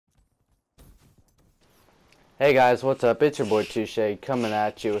Hey guys, what's up? It's your boy TooShade coming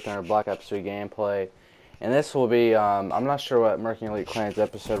at you with our Black Ops 3 gameplay. And this will be, I'm not sure what Murking Elite Clans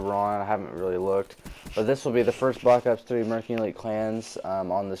episode we're on, I haven't really looked. But this will be the first Black Ops 3 Murking Elite Clans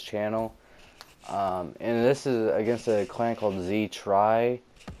on this channel. And this is against a clan called zTry.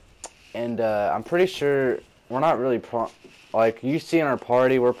 And I'm pretty sure we're not really, like you see in our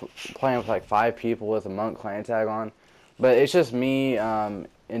party, we're playing with like 5 people with a monk clan tag on. But it's just me and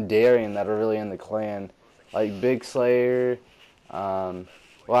Darian that are really in the clan. Like Big Slayer, well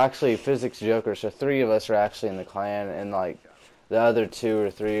actually Physics Joker, so 3 of us are actually in the clan, and like the other 2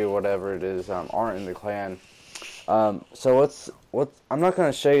 or 3 or whatever it is aren't in the clan. So I'm not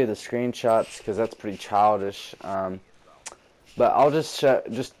gonna show you the screenshots because that's pretty childish. But I'll just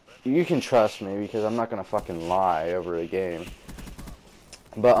you can trust me because I'm not gonna fucking lie over a game.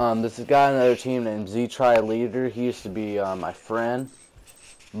 But there's a guy on the other team named zTry Leader. He used to be my friend.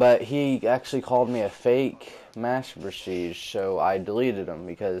 But he actually called me a fake Master Prestige, so I deleted him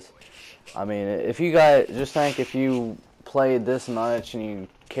because, I mean, if you guys, just think if you played this much and you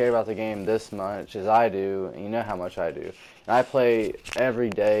care about the game this much as I do, and you know how much I do, and I play every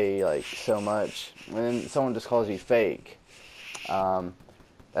day, like, so much, and then someone just calls you fake,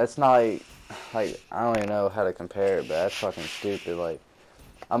 that's not, like, I don't even know how to compare it, but that's fucking stupid, like,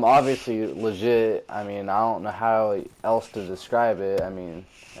 I'm obviously legit. I mean, I don't know how else to describe it. I mean,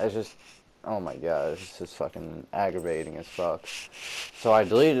 it's just, oh my god, it's just fucking aggravating as fuck. So I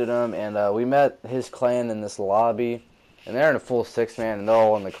deleted him, and we met his clan in this lobby, and they're in a full 6-man, and they're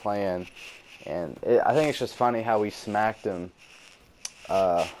all in the clan. And I think it's just funny how we smacked them.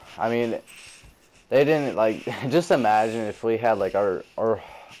 I mean, they didn't, like, just imagine if we had, like, our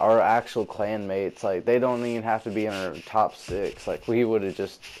actual clan mates, like, they don't even have to be in our top 6. Like, we would have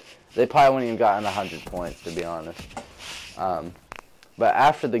just, they probably wouldn't even gotten 100 points, to be honest. But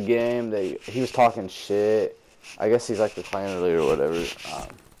after the game, he was talking shit. I guess he's like the clan leader or whatever.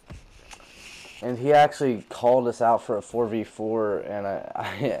 And he actually called us out for a 4v4, and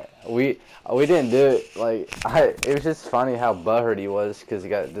we didn't do it. Like, it was just funny how butthurt he was because he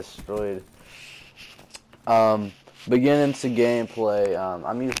got destroyed. Beginning into gameplay,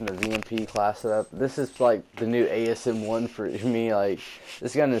 I'm using the VMP class setup. This is like the new ASM1 for me. Like,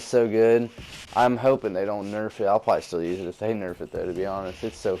 this gun is so good. I'm hoping they don't nerf it. I'll probably still use it if they nerf it though, to be honest.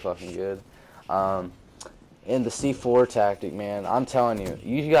 It's so fucking good. And the C4 tactic, man, I'm telling you,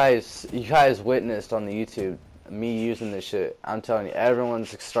 you guys witnessed on the YouTube me using this shit. I'm telling you,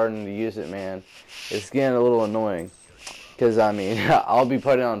 everyone's starting to use it, man. It's getting a little annoying. Because, I mean, I'll be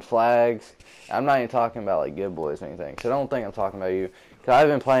putting on flags. I'm not even talking about, like, good boys or anything. So don't think I'm talking about you. Because I've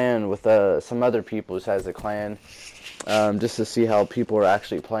been playing with some other people besides the clan. Just to see how people are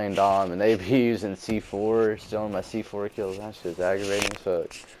actually playing Dom. And they be using C4. Stealing my C4 kills. That shit's aggravating as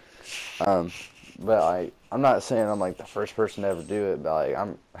fuck. But, I'm not saying I'm, like, the first person to ever do it. But,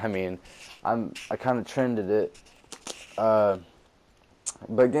 like, I kind of trended it.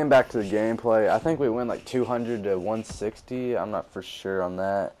 But getting back to the gameplay, I think we went like 200 to 160. I'm not for sure on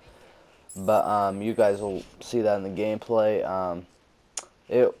that. But you guys will see that in the gameplay.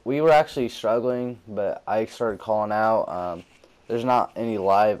 We were actually struggling, but I started calling out. There's not any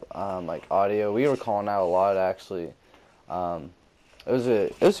live like audio. We were calling out a lot actually. It was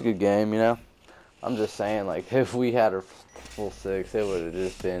a good game, you know. I'm just saying, like, if we had a full 6, it would have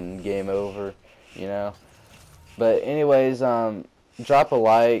just been game over, you know. But anyways, drop a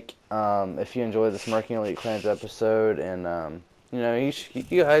like if you enjoyed this Murking Elite Clans episode, and you know,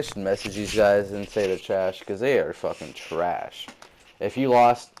 you guys should message these guys and say they're trash, because they are fucking trash. If you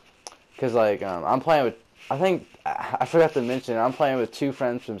lost, because, like, I'm playing with, I forgot to mention, I'm playing with 2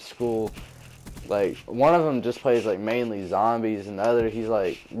 friends from school. Like, one of them just plays, like, mainly zombies, and the other, he's,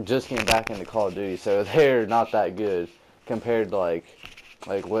 like, just getting back into Call of Duty, so they're not that good compared to, like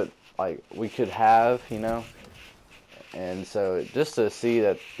what, like, we could have, you know? And so, just to see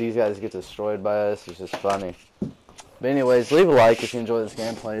that these guys get destroyed by us is just funny. But anyways, leave a like if you enjoy this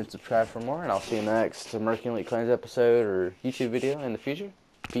gameplay and subscribe for more, and I'll see you next Murking Elite Clans episode or YouTube video in the future.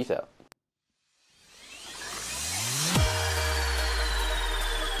 Peace out.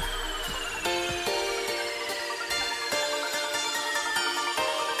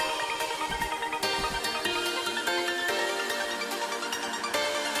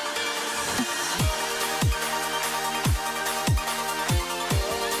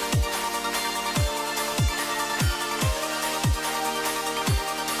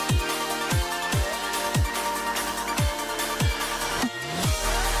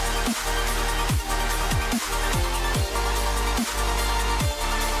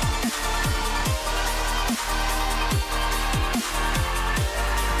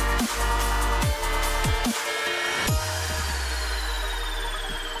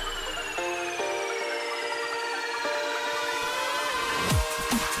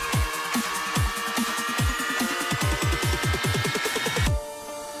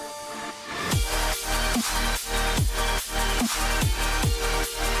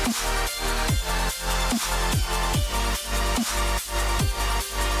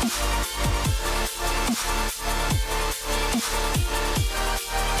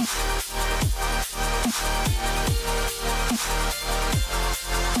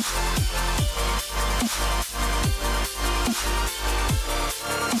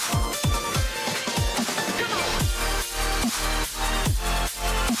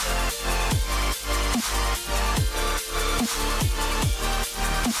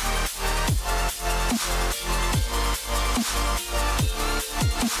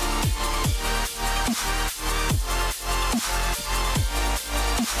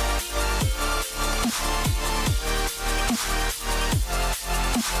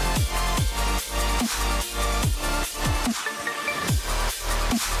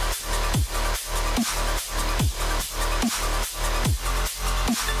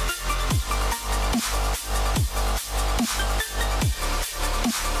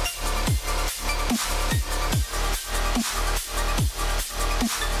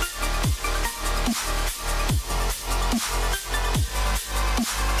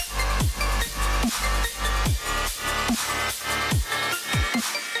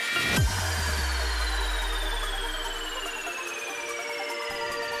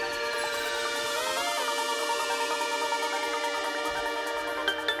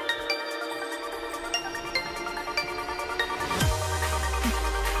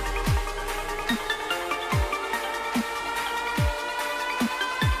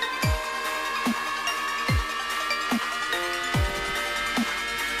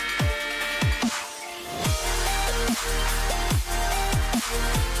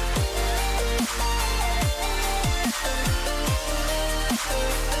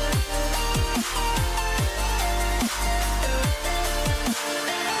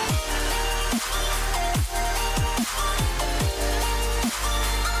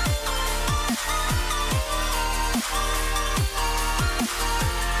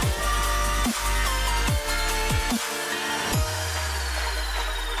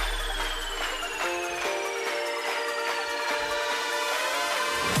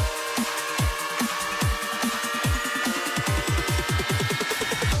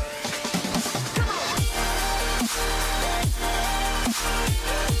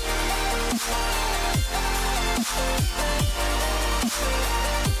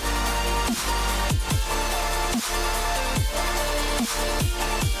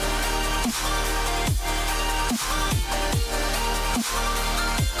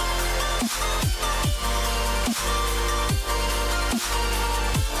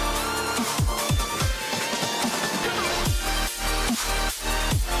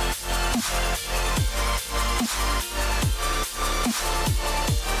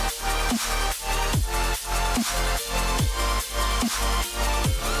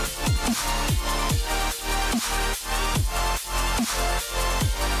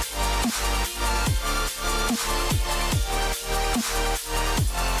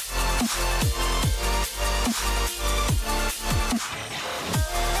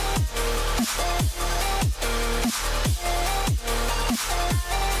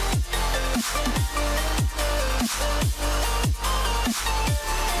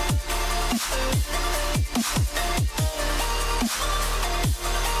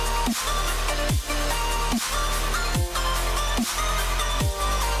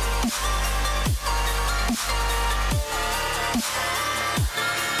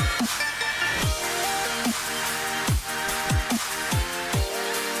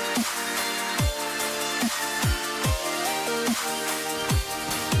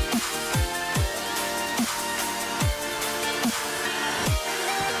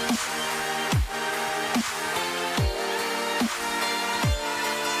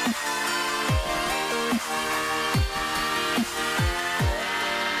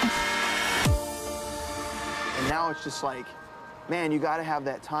 it's just like, man, you got to have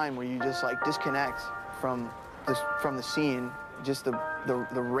that time where you just like disconnect from the scene, just the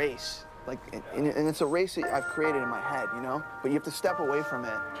race. Like, and it's a race that I've created in my head, you know? But you have to step away from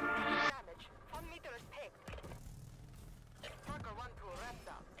it